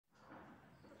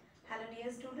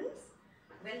dear students.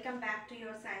 Welcome back to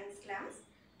your science class.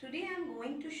 Today I am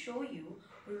going to show you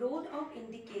role of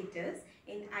indicators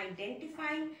in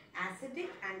identifying acidic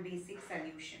and basic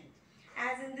solution.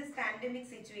 As in this pandemic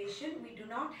situation, we do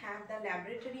not have the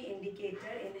laboratory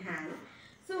indicator in hand.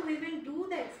 So we will do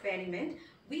the experiment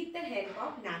with the help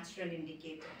of natural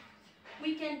indicator.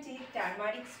 We can take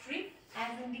turmeric strip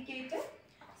as indicator.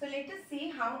 So let us see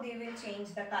how they will change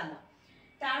the color.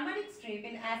 Turmeric strip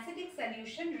in acidic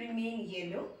solution remain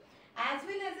yellow, as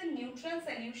well as in neutral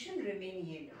solution remain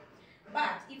yellow.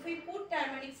 But if we put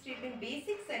turmeric strip in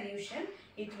basic solution,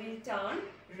 it will turn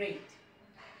red.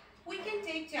 We can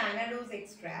take China rose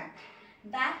extract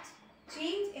that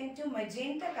change into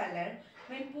magenta color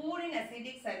when poured in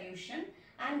acidic solution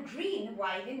and green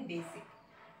while in basic.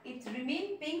 It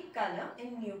remain pink color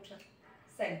in neutral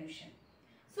solution.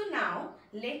 So now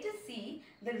let us see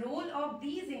the role of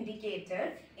these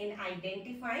indicators in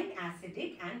identifying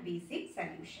acidic and basic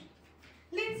solution.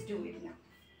 Let's do it now.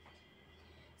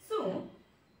 So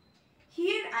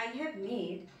here I have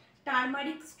made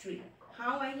turmeric strip.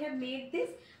 How I have made this?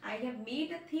 I have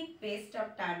made a thick paste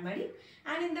of turmeric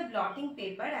and in the blotting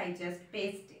paper I just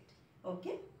paste it.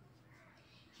 Okay.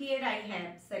 Here I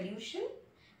have solution.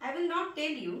 I will not tell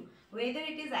you whether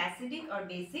it is acidic or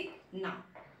basic now.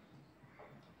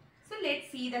 So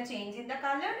let's see the change in the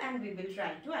color and we will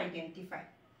try to identify.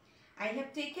 I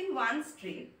have taken one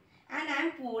strip and I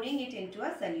am pouring it into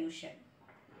a solution.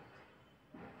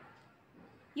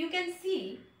 You can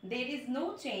see there is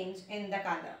no change in the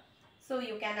color. So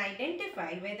you can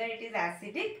identify whether it is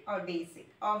acidic or basic.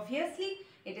 Obviously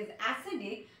it is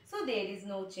acidic, so there is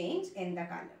no change in the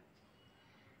color.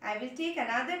 I will take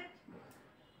another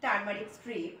turmeric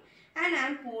strip and I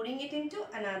am pouring it into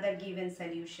another given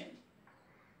solution.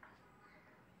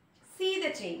 See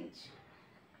the change.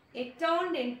 It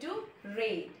turned into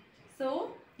red.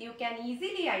 So you can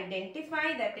easily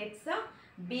identify that it's a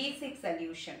basic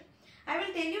solution. I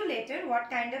will tell you later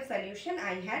what kind of solution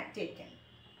I had taken.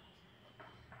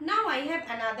 Now I have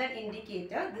another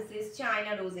indicator. This is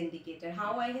China rose indicator.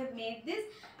 How I have made this?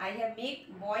 I have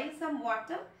boiled some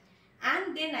water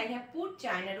and then I have put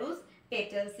China rose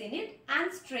petals in it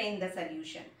and strained the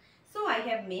solution. So I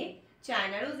have made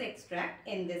China rose extract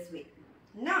in this way.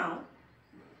 Now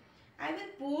I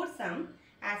will pour some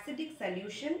acidic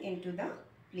solution into the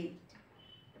plate.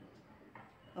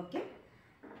 Okay.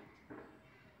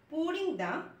 Pouring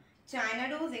the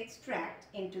China rose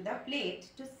extract into the plate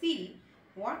to see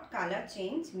what color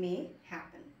change may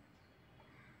happen.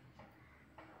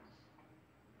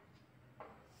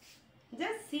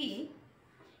 Just see,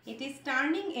 it is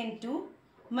turning into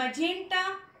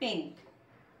magenta pink.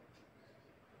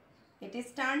 It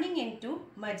is turning into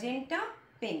magenta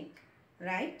pink,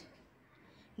 right?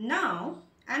 Now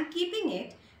I am keeping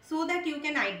it so that you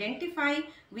can identify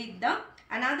with the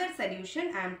another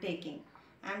solution I am taking.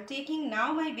 I am taking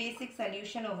now my basic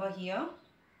solution over here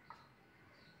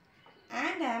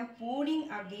and I am pouring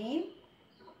again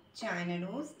China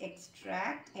rose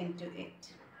extract into it.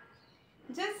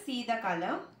 Just see the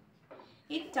color.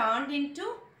 It turned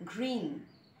into green.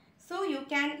 So you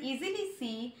can easily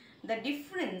see the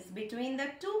difference between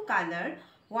the two colors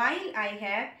while I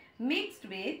have mixed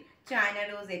with China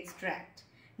rose extract.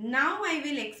 Now I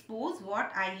will expose what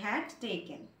I had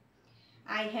taken.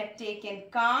 I have taken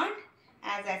curd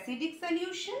as acidic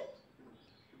solution.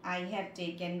 I have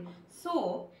taken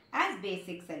soap as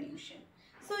basic solution.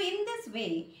 So in this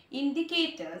way,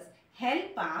 indicators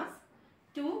help us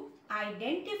to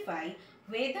identify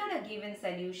whether a given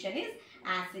solution is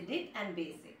acidic and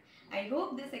basic. I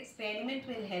hope this experiment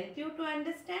will help you to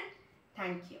understand.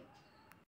 Thank you.